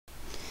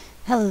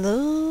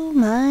Hello,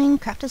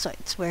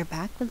 Minecraftazoids. We're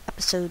back with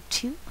episode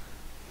 2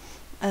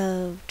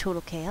 of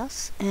Total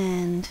Chaos,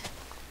 and,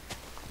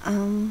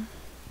 yeah,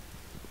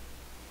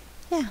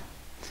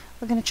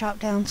 we're gonna chop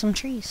down some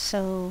trees,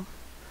 so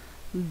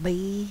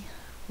be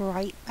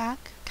right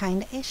back,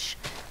 kinda-ish.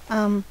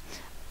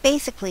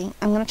 Basically,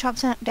 I'm gonna chop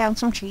down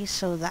some trees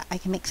so that I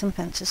can make some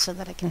fences so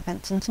that I can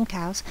fence in some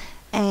cows,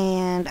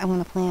 and I'm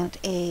gonna plant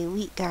a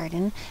wheat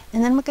garden,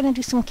 and then we're gonna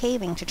do some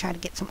caving to try to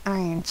get some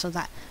iron so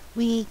that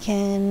we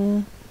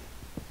can,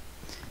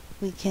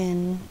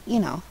 you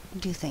know,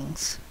 do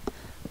things.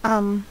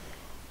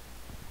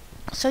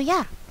 So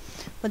yeah,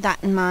 with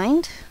that in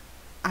mind,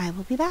 I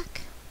will be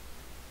back.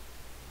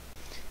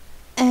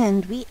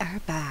 And we are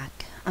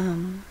back.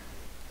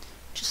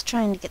 Just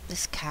trying to get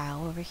this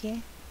cow over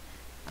here.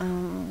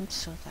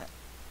 So that...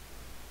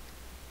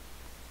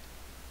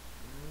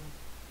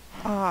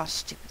 Oh,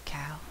 stupid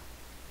cow.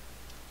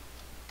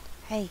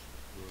 Hey,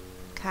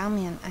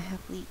 cowman, I have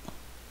wheat.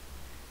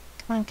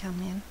 Come on,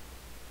 cowman.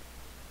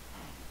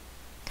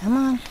 Come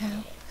on,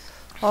 cow.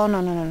 Oh,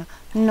 no, no, no, no.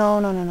 No,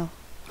 no, no, no.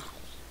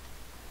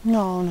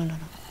 No, no, no,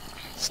 no.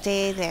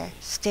 Stay there.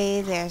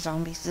 Stay there,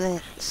 zombies.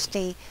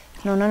 Stay.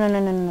 No, no, no, no,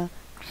 no, no.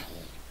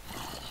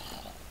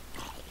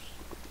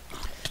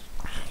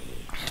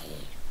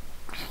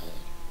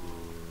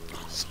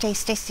 Stay,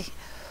 stay, stay.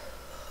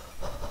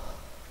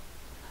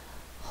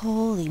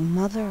 Holy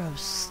mother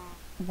of...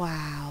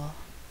 Wow.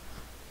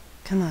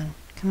 Come on.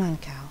 Come on,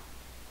 cow.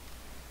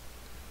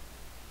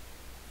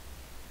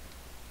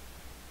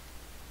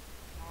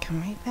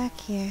 Come right back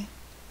here.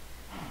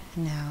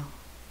 Now,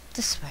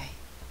 this way.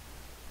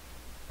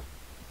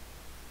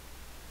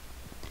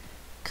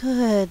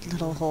 Good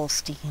little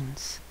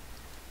Holsteins.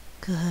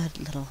 Good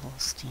little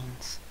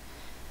Holsteins.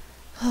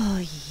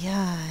 Oh,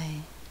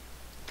 yay.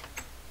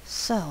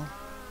 So,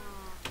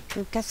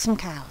 we've got some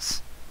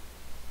cows.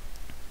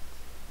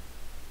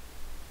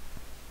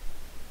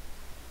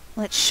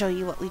 Let's show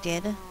you what we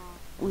did.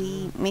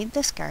 We made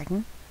this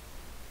garden.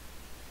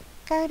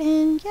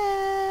 Garden,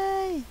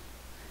 yay!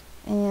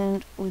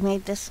 And we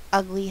made this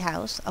ugly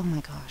house. Oh my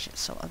gosh, it's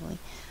so ugly.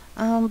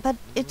 But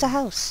it's a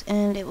house,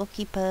 and it will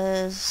keep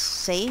us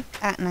safe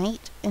at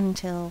night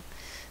until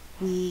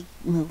we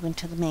move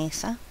into the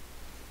mesa.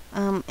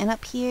 And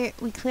up here,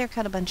 we clear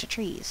cut a bunch of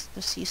trees.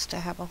 This used to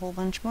have a whole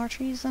bunch more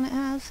trees than it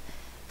has,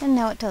 and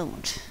now it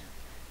don't.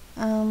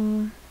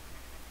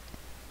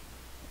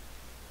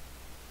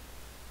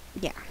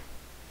 Yeah.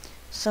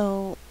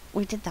 So,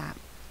 we did that.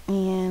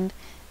 And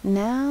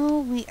now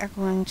we are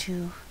going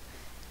to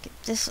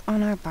get this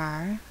on our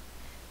bar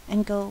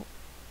and go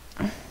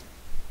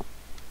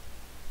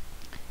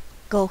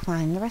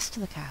find the rest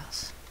of the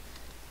cows.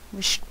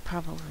 We should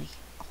probably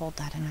hold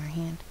that in our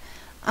hand.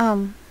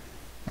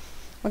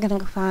 We're gonna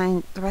go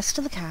find the rest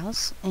of the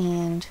cows,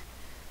 and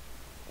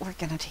we're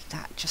gonna take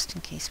that just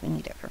in case we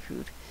need it for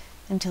food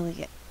until we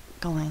get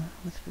going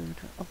with food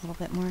a little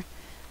bit more.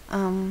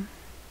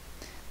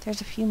 There's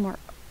a few more.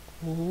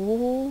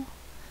 Oh,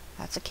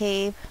 that's a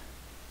cave.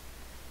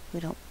 We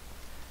don't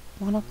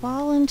want to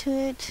fall into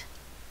it.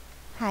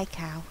 Hi,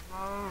 cow.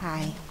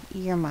 Hi,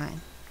 you're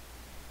mine.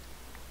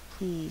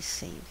 Please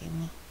say you gave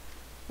me...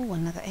 Oh,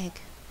 another egg.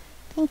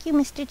 Thank you,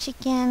 Mr.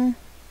 Chicken.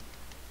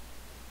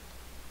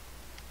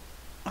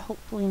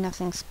 Hopefully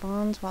nothing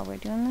spawns while we're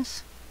doing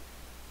this.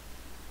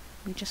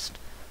 We just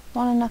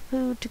want enough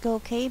food to go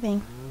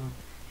caving.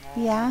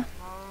 Yeah?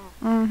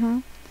 Mm-hmm.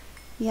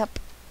 Yep.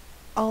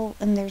 Oh,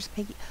 and there's a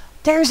piggy.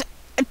 There's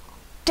a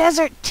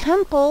desert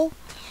temple!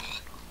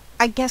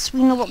 I guess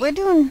we know what we're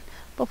doing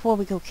before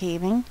we go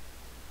caving.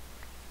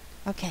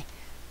 Okay,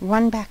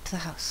 run back to the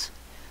house.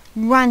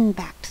 Run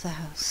back to the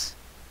house.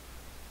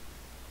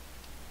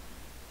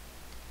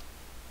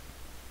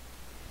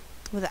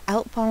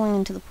 Without falling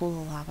into the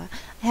pool of lava.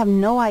 I have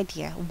no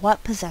idea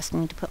what possessed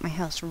me to put my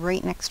house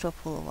right next to a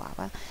pool of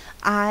lava.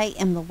 I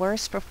am the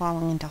worst for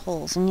falling into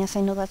holes. And yes,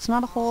 I know that's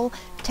not a hole.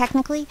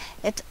 Technically,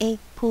 it's a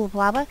pool of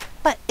lava,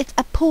 but it's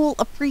a pool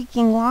of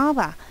freaking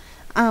lava.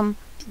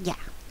 Yeah.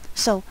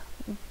 So,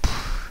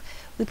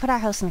 we put our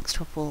house next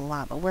to a pool of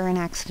lava. We're an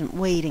accident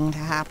waiting to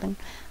happen.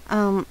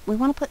 We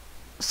want to put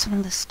some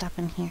of this stuff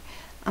in here.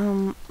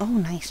 Oh,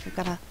 nice. We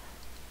got a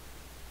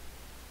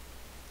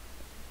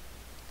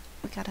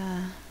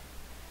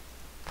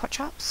pork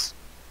chops,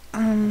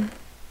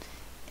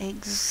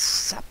 eggs,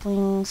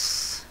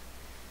 saplings.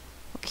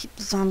 We'll keep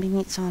the zombie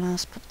meats on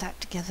us, put that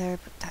together,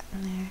 put that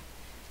in there.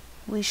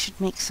 We should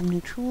make some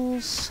new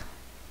tools.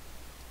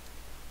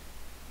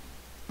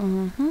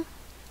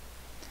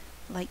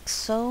 Like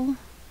so.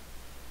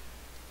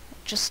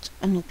 Just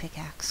a new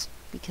pickaxe,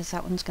 because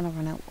that one's gonna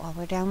run out while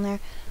we're down there.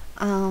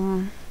 We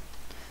want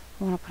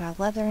to put our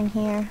leather in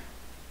here.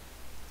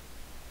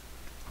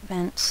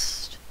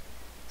 Vents.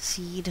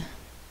 Seed.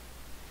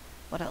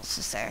 What else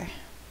is there?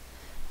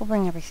 We'll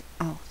bring everything.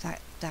 Oh,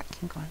 that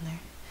can go in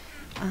there.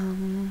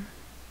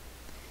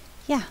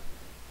 Yeah.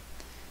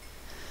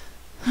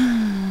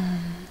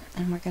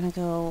 And we're gonna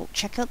go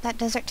check out that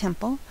desert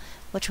temple,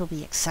 which will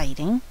be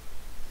exciting.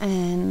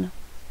 And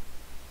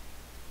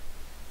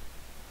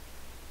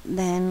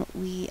then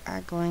we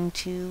are going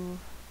to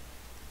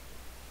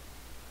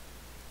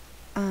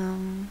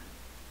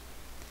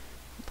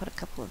put a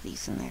couple of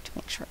these in there to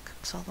make sure it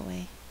cooks all the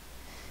way.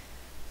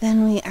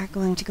 Then we are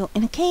going to go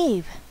in a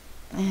cave,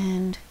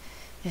 and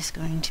it's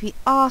going to be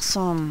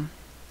awesome.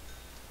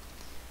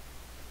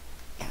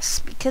 Yes,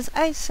 because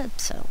I said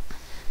so.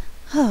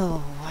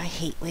 Oh, I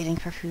hate waiting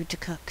for food to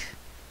cook.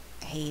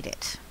 I hate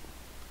it.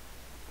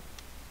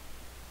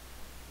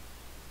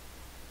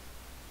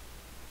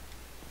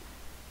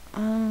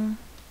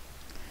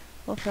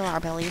 We'll fill our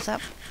bellies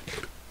up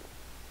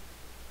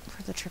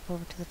for the trip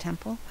over to the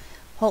temple.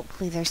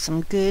 Hopefully there's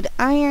some good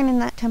iron in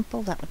that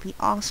temple. That would be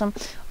awesome.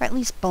 Or at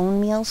least bone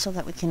meal so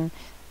that we can,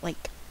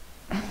 like,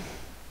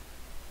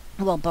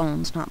 well,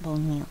 bones, not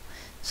bone meal.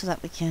 So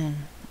that we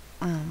can,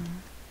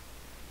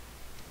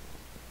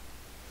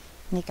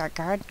 make our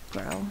garden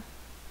grow.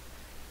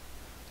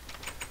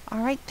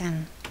 Alright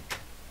then.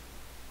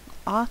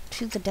 Off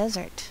to the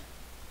desert.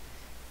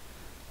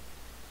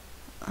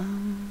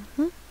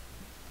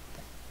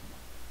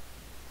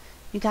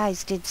 You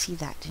guys did see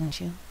that, didn't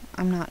you?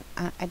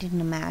 I didn't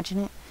imagine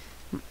it.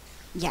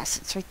 Yes,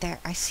 it's right there.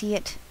 I see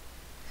it.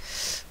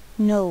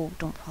 No,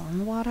 don't fall in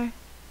the water.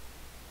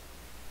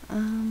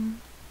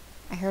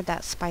 I heard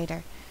that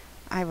spider.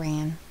 I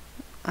ran.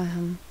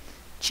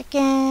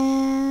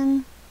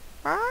 Chicken.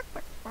 Bark,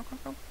 bark,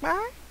 bark, bark,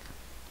 bark.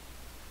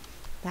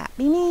 That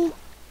be me.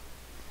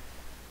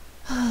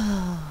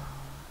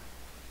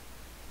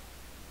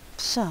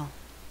 So.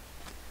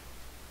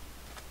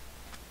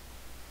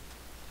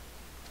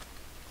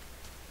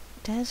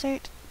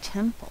 Desert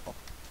temple.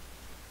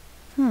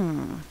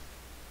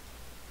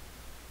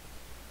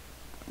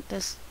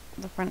 The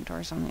front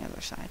door's on the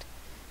other side.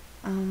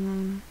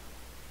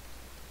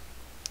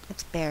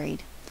 It's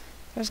buried.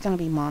 There's gonna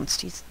be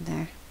monsties in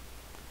there.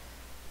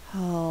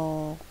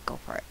 Oh, go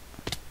for it.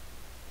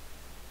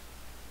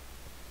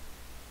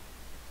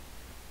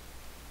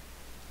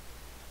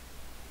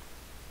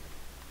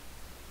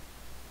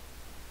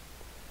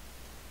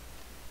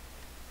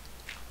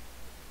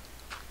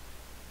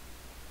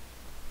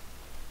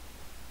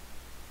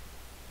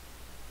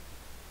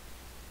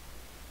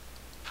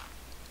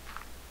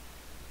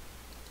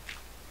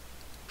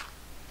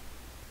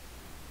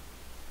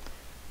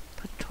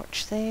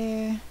 Torch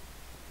there,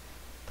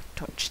 put a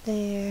torch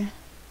there,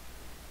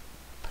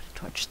 put a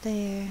torch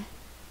there,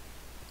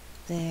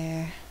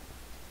 there,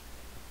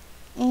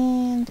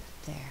 and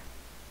there.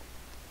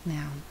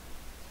 Now,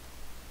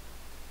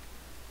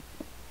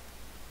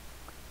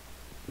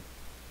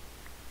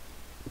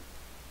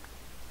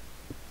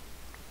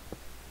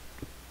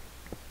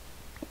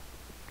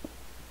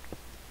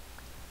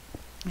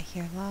 I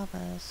hear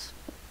lavas.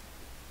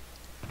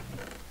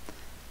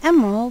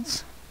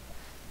 Emeralds,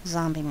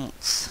 zombie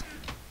meats.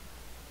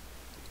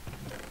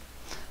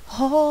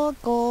 Oh,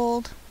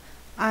 gold,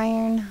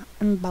 iron,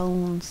 and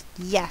bones.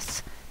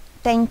 Yes.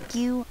 Thank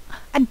you.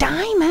 A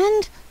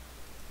diamond!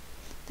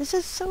 This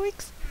is so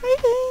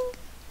exciting.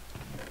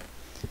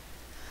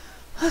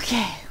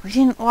 Okay, we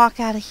didn't walk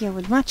out of here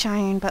with much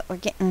iron, but we're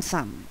getting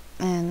some.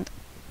 And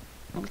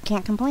we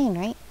can't complain,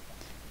 right?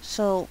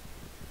 So,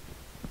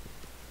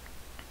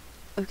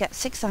 we've got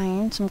 6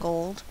 iron, some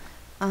gold,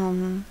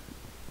 and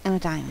a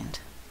diamond.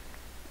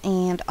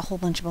 And a whole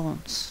bunch of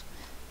bones.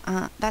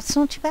 That's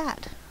not too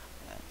bad.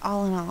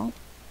 All in all,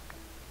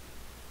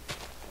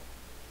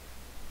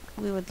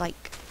 we would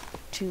like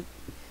to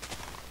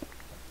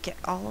get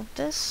all of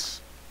this.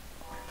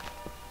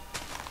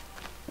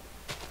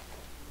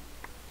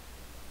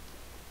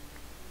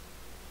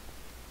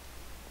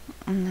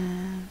 And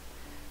then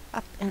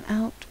up and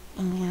out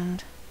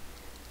and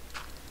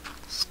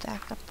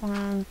stack up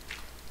on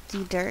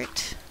the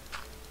dirt.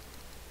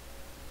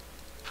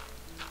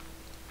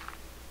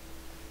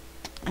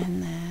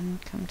 And then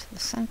come to the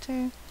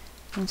center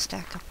and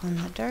stack up on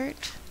the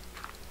dirt.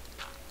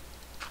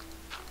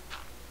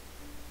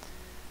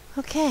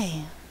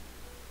 Okay.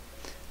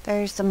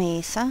 There's the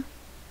mesa.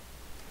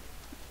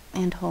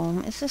 And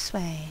home is this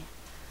way.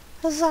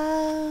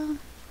 Huzzah!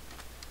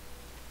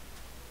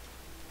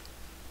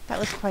 That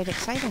was quite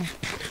exciting.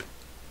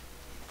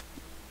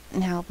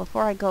 Now,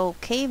 before I go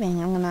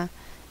caving, I'm gonna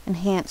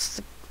enhance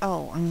the...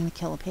 Oh, I'm gonna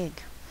kill a pig.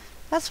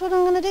 That's what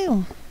I'm gonna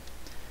do.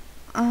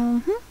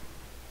 Hi,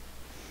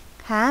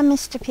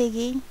 Mr.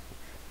 Piggy.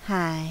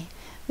 Hi.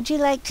 Would you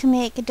like to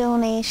make a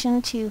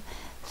donation to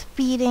the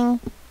Feeding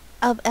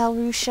of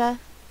Alrusia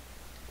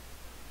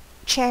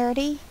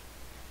charity?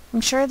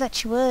 I'm sure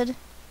that you would.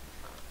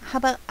 How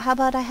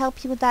about I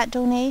help you with that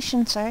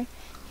donation, sir?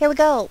 Here we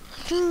go.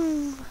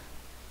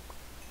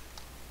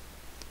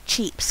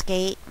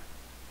 Cheapskate.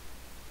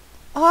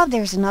 Oh,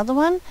 there's another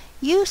one.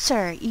 You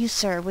sir,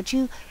 would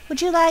you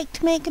like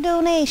to make a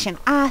donation?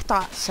 I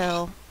thought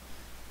so.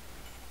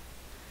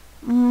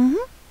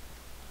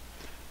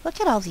 Look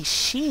at all these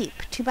sheep.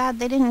 Too bad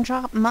they didn't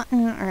drop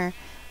mutton or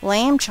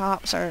lamb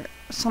chops or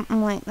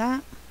something like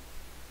that.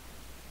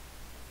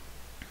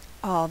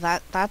 Oh,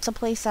 that's a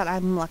place that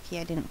I'm lucky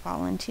I didn't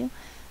fall into.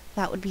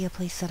 That would be a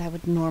place that I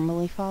would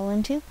normally fall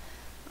into.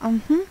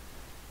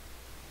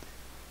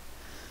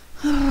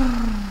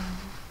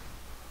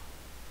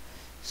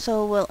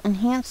 So we'll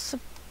enhance the...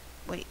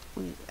 Wait,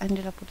 we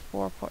ended up with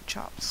 4 pork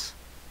chops.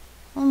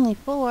 Only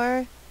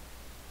 4?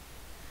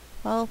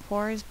 Well,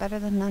 4 is better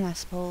than none, I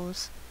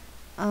suppose.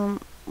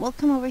 We'll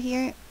come over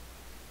here.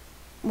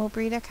 We'll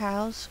breed our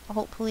cows.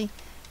 Hopefully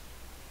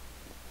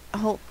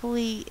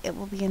it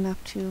will be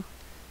enough to...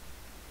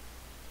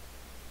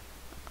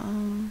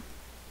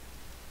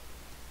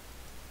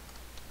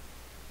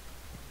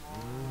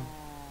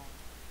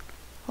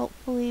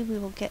 Hopefully we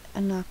will get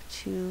enough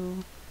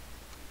to...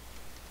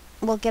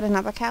 We'll get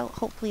another cow.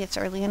 Hopefully it's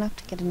early enough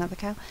to get another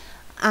cow.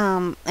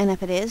 And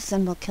if it is,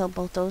 then we'll kill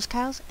both those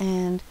cows,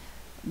 and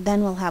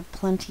then we'll have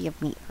plenty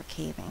of meat for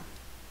caving.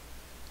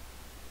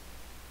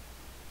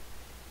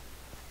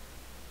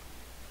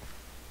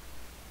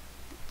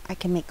 I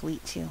can make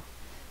wheat too,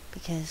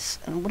 because...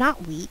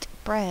 not wheat,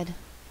 bread.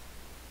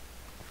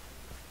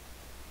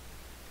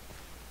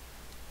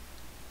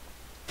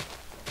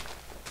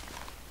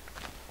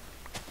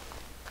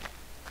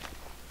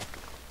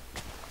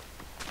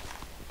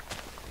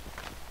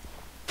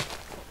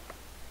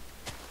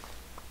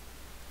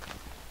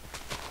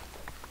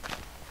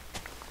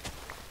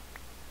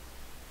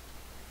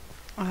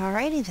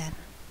 Alrighty then.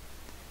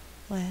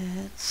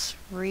 Let's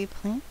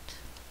replant.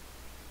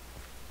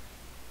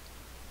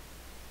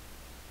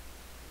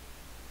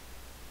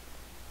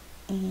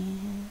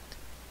 And...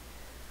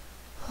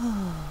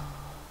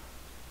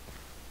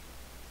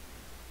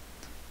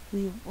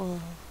 we will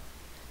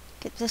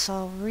get this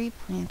all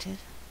replanted.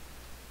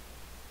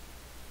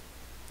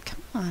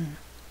 Come on.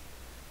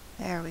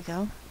 There we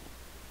go.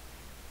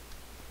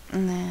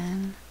 And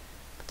then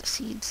put the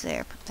seeds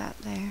there, put that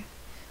there.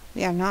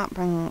 We are not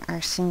bringing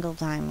our single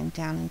diamond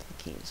down into the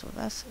caves with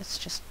us. It's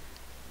just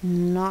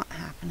not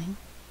happening.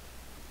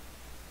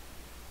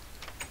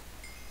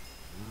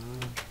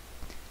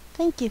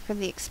 Thank you for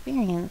the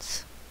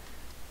experience.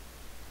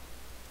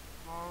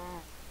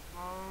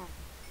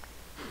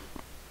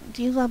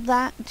 Do you love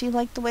that? Do you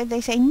like the way they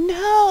say,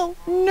 no,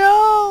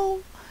 no,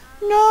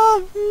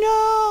 no,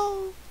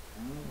 no?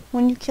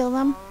 When you kill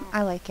them,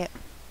 I like it.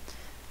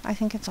 I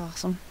think it's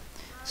awesome.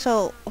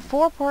 So,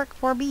 4 pork,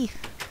 4 beef.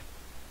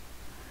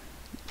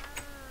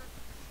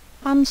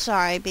 I'm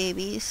sorry,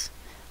 babies.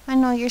 I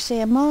know you're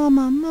saying,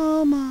 Mama,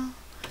 Mama.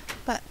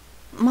 But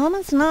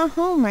Mama's not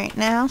home right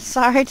now.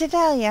 Sorry to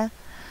tell ya.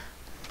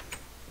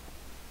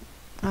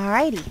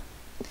 Alrighty.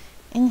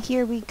 And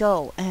here we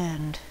go.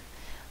 And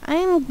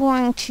I'm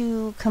going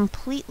to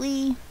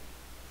completely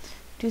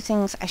do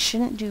things I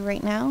shouldn't do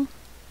right now.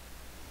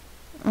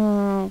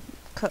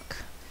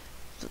 Cook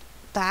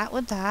that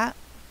with that.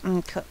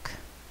 And cook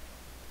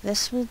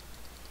this with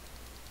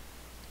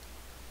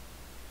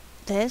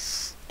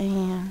this,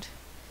 and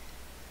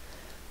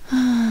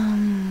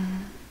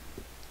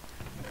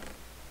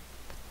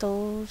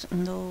those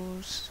and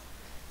those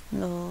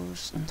and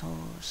those and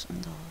those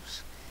and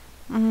those.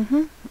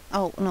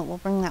 Oh no, we'll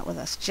bring that with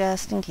us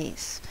just in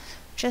case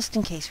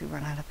we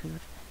run out of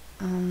food.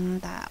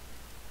 That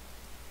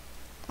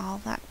all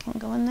that can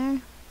go in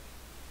there.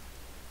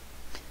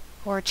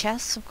 4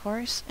 chests, of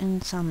course,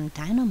 and some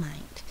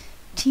dynamite.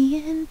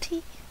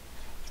 TNT,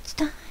 it's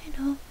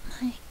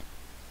dynamite.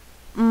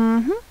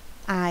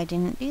 I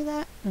didn't do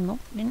that.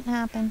 Nope, didn't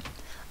happen.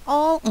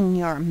 All in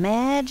your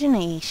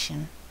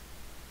imagination.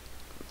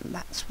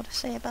 That's what I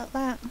say about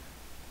that.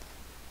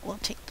 We'll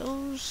take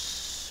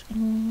those,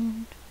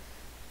 and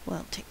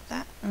we'll take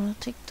that, and we'll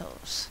take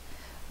those.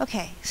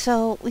 Okay,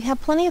 so we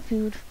have plenty of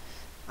food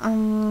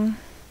to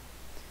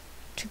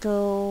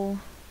go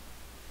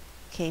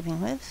caving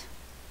with.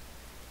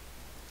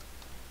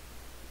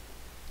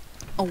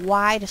 A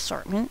wide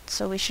assortment,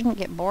 so we shouldn't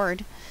get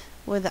bored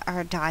with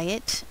our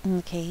diet in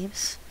the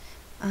caves.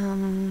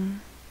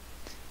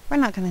 We're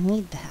not going to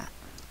need that.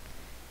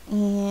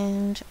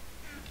 And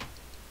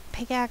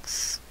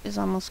pickaxe is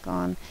almost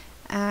gone.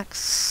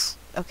 Axe,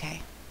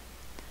 okay.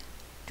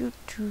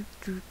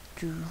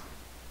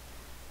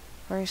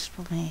 First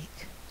we'll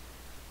make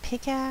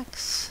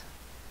pickaxe.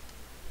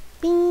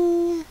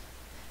 Bing.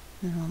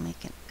 Then we'll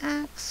make an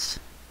axe.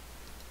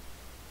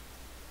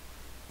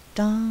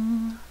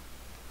 Dung.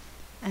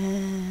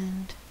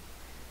 And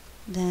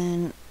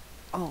then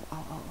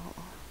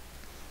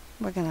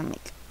we're gonna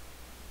make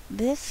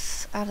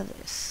this out of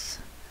this.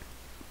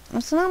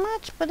 It's not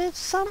much, but it's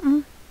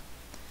something.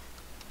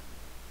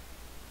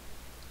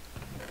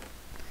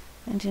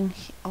 And in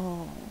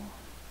we'll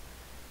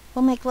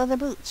make leather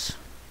boots.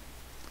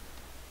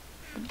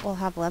 We'll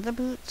have leather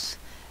boots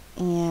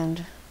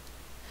and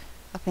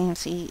a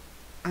fancy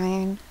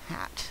iron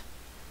hat.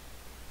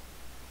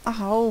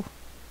 Oh,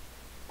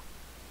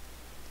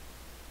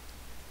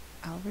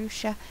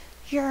 Alrusia,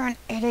 you're an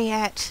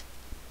idiot.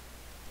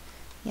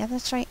 Yeah,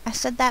 that's right. I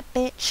said that,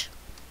 bitch.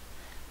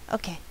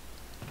 Okay.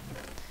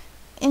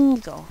 In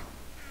you go.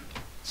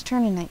 It's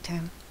turning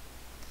nighttime.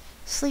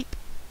 Sleep.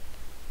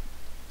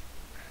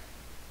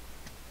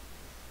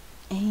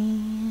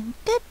 And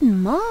good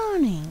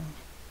morning.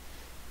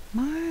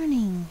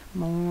 Morning.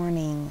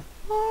 Morning.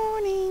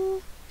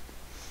 Morning.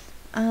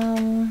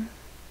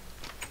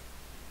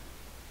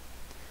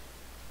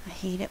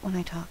 hate it when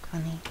I talk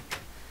funny.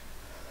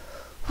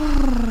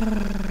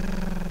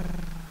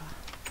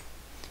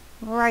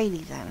 Righty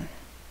then.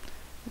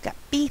 We've got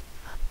beef,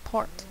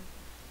 pork,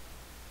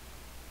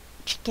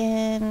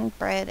 chicken,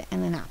 bread,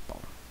 and an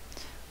apple.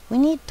 We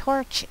need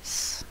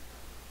torches.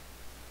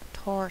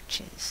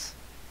 Torches.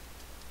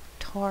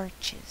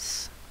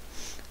 Torches.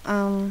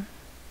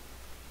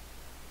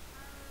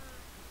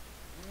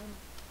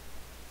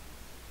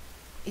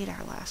 Eat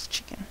our last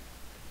chicken.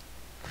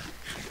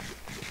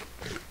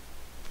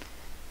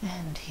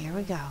 And here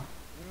we go.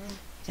 You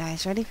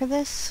guys ready for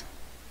this?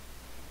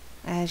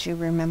 As you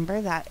remember,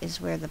 that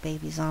is where the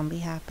baby zombie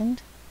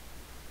happened.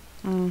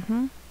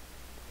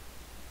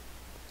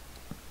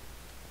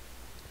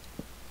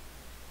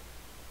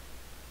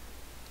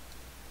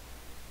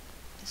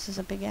 This is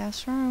a big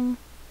ass room.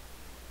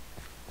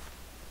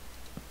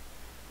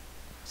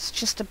 It's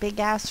just a big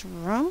ass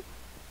room?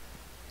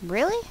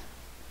 Really?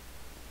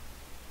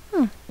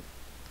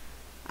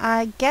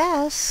 I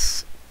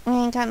guess we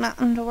ain't got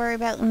nothing to worry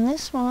about in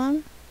this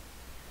one.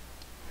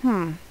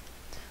 Well,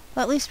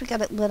 at least we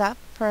got it lit up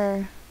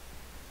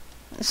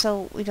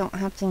so we don't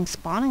have things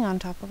spawning on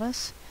top of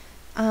us.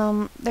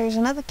 There's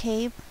another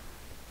cave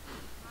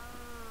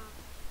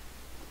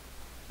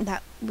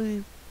that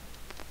we've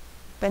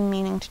been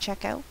meaning to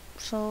check out,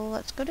 so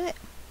let's go do it.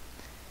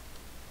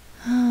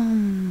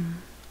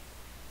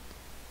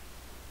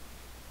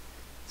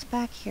 It's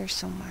back here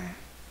somewhere.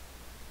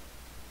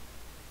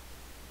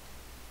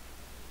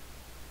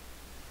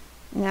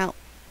 Now,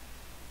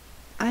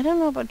 I don't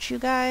know about you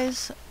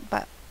guys,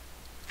 but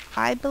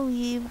I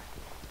believe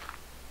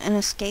an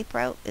escape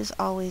route is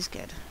always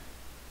good.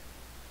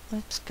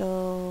 Let's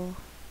go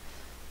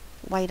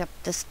light up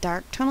this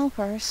dark tunnel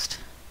first,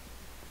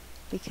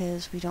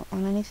 because we don't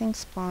want anything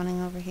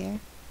spawning over here.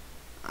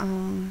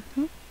 And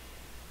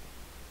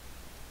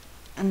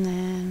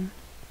then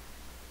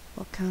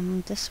we'll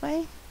come this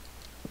way.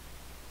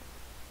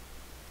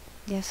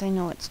 Yes, I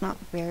know it's not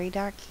very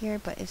dark here,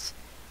 but it's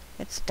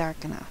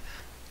dark enough.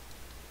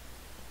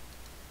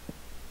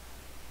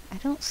 I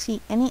don't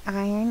see any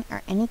iron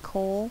or any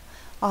coal.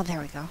 Oh,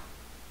 there we go.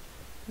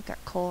 We've got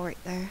coal right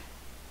there.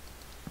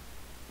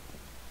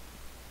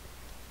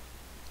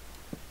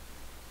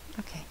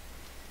 Okay.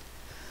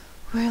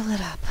 We're lit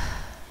up.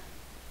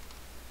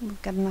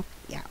 We've got enough,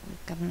 yeah,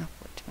 we've got enough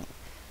wood to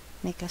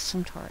make us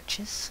some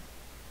torches.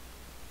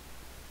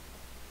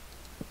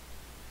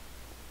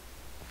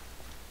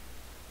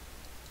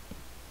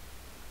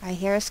 I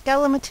hear a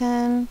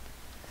skeleton.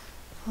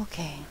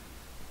 Okay.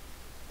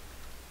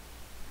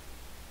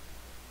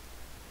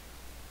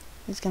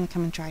 He's gonna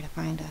come and try to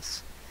find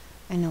us.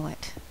 I know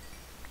it.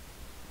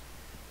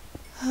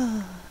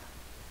 Ah,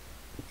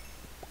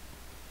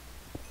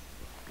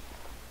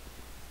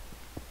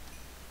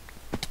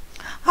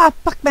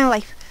 fuck my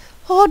life.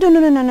 Oh, no, no,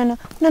 no, no, no,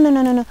 no, no,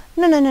 no, no, no,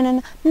 no, no, no,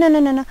 no, no, no,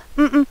 no,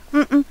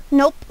 no,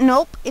 nope,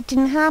 nope, it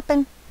didn't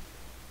happen.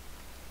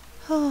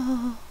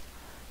 Oh.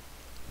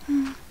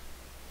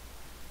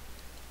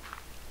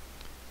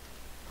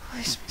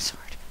 Where's my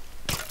sword?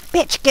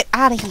 Bitch, get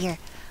out of here.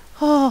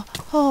 Oh,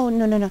 oh,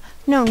 no, no, no,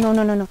 no, no,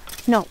 no, no, no,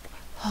 no.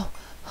 Oh,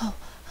 oh,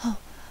 oh,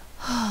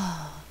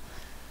 oh.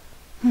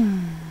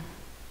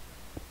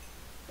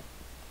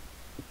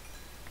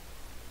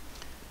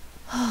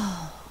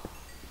 Oh.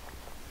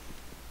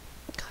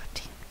 God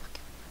damn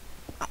fucking.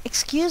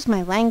 Excuse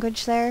my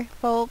language there,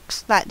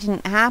 folks. That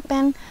didn't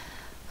happen.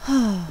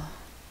 Oh.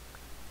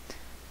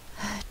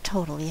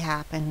 Totally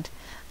happened.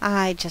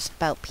 I just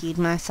about peed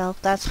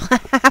myself. That's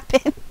what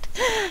happened.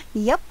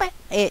 Yep,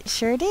 it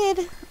sure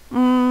did.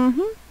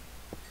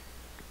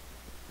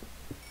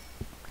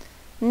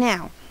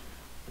 Now,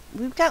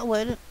 we've got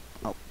wood.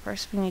 Oh,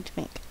 first we need to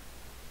make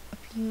a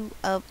few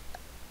of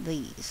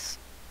these.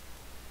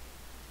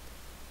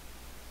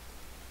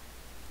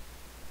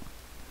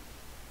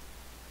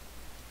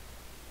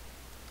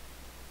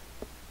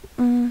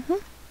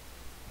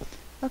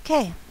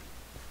 Okay.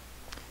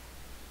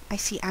 I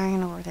see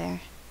iron over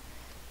there.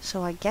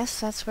 So I guess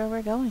that's where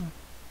we're going.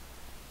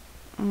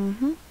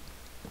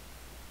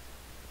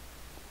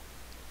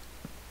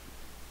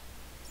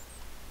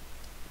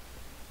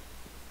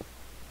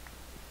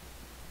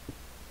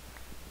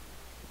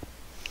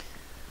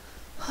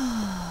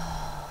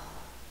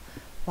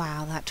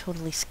 Wow, that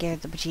totally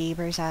scared the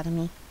bejeebers out of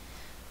me.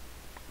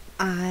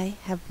 I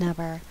have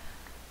never...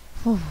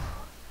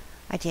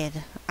 I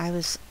did.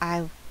 I'm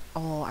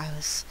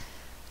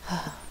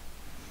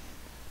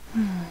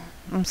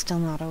still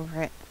not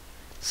over it.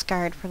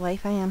 Scarred for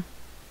life I am.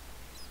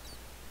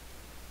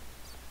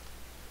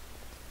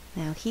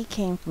 Now, he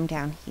came from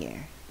down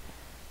here.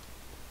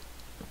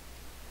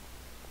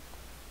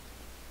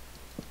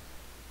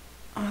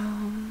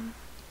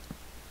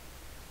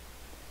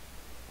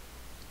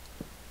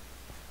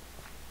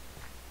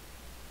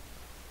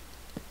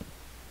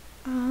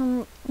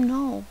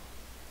 No.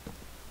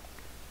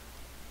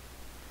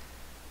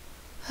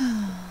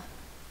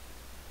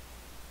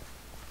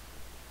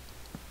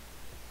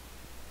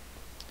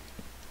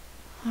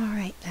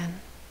 Alright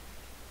then.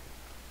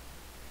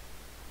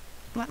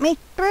 Let me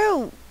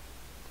through!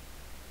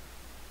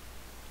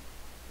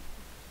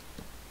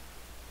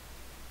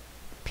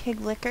 pig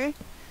liquor.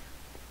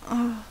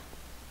 Oh.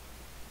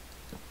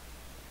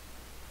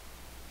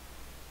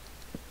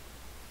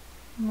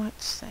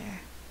 What's there?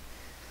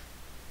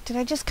 Did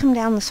I just come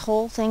down this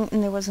whole thing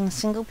and there wasn't a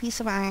single piece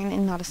of iron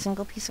and not a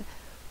single piece of...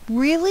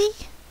 Really?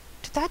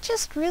 Did that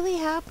just really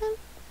happen?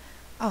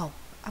 Oh,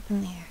 up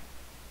in the air.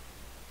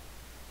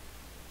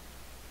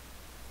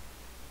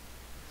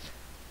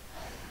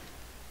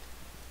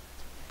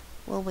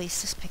 We'll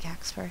waste this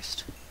pickaxe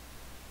first.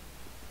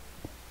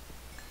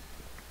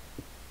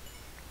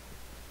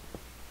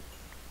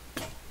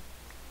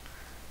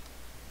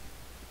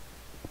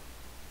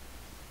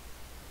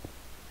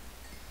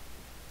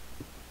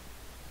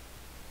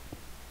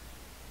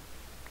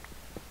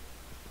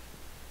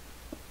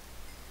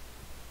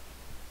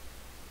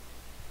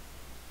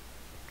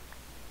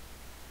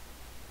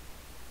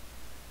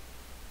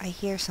 I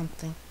hear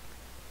something.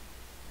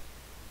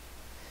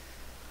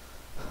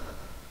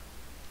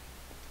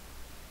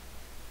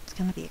 It's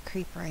gonna be a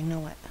creeper, I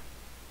know it.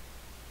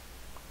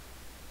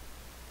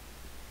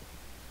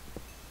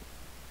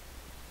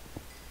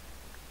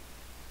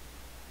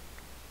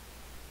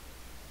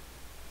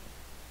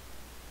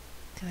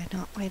 Did I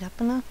not light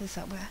up enough? Is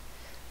that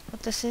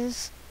what this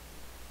is?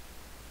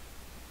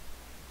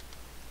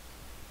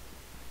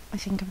 I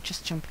think I'm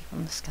just jumpy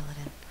from the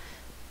skeleton.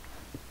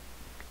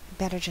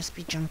 Better just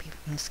be jumpy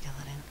from the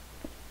skeleton.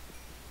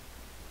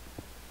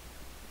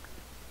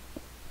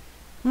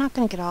 I'm not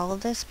going to get all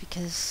of this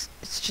because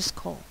it's just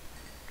coal.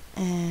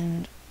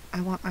 And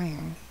I want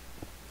iron.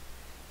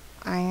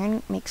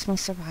 Iron makes me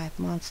survive.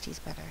 Monstie's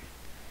better.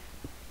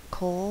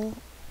 Coal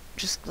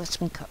just lets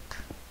me cook.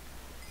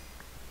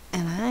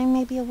 And I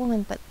may be a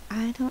woman, but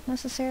I don't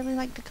necessarily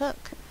like to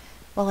cook.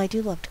 Well, I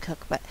do love to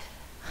cook, but...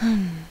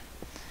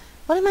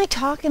 What am I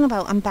talking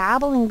about? I'm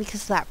babbling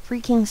because of that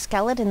freaking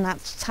skeleton.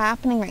 That's what's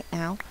happening right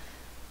now.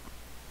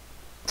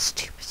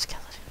 Stupid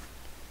skeleton.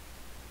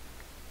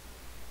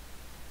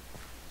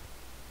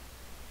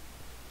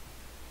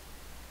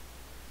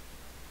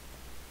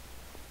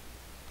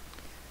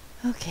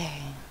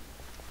 Okay.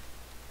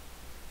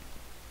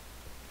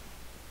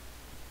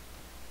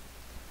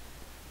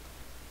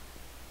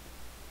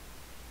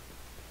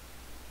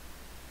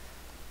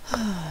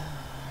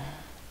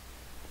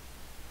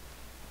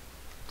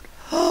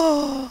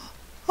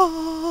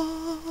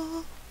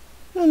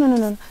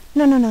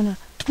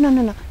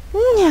 No.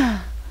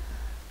 Yeah.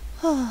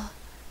 Oh,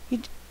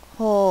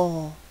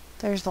 oh,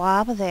 there's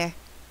lava there.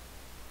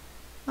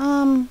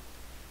 I'll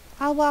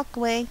walk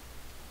away.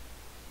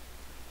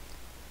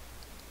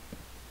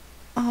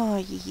 Oh,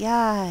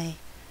 yay.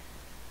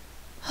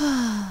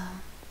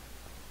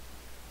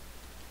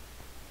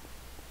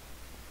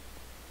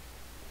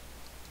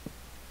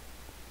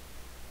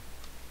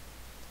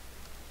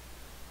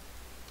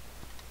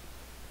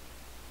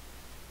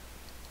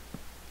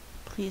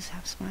 Please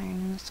have some iron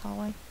in this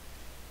hallway.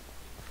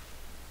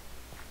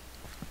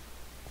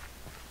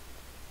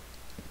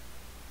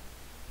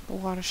 The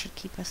water should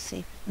keep us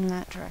safe in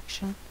that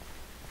direction.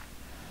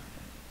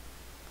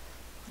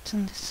 What's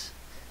in this?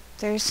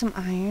 There's some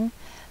iron,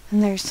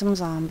 and there's some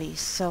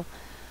zombies. So,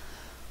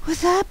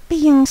 with that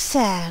being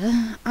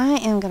said, I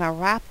am going to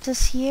wrap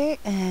this here,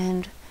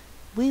 and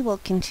we will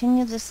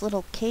continue this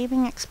little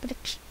caving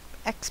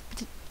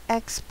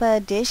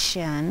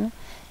expedition.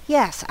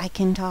 Yes, I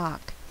can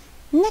talk.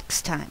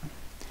 Next time.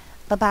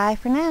 Bye-bye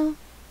for now.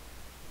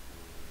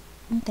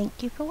 And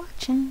thank you for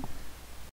watching.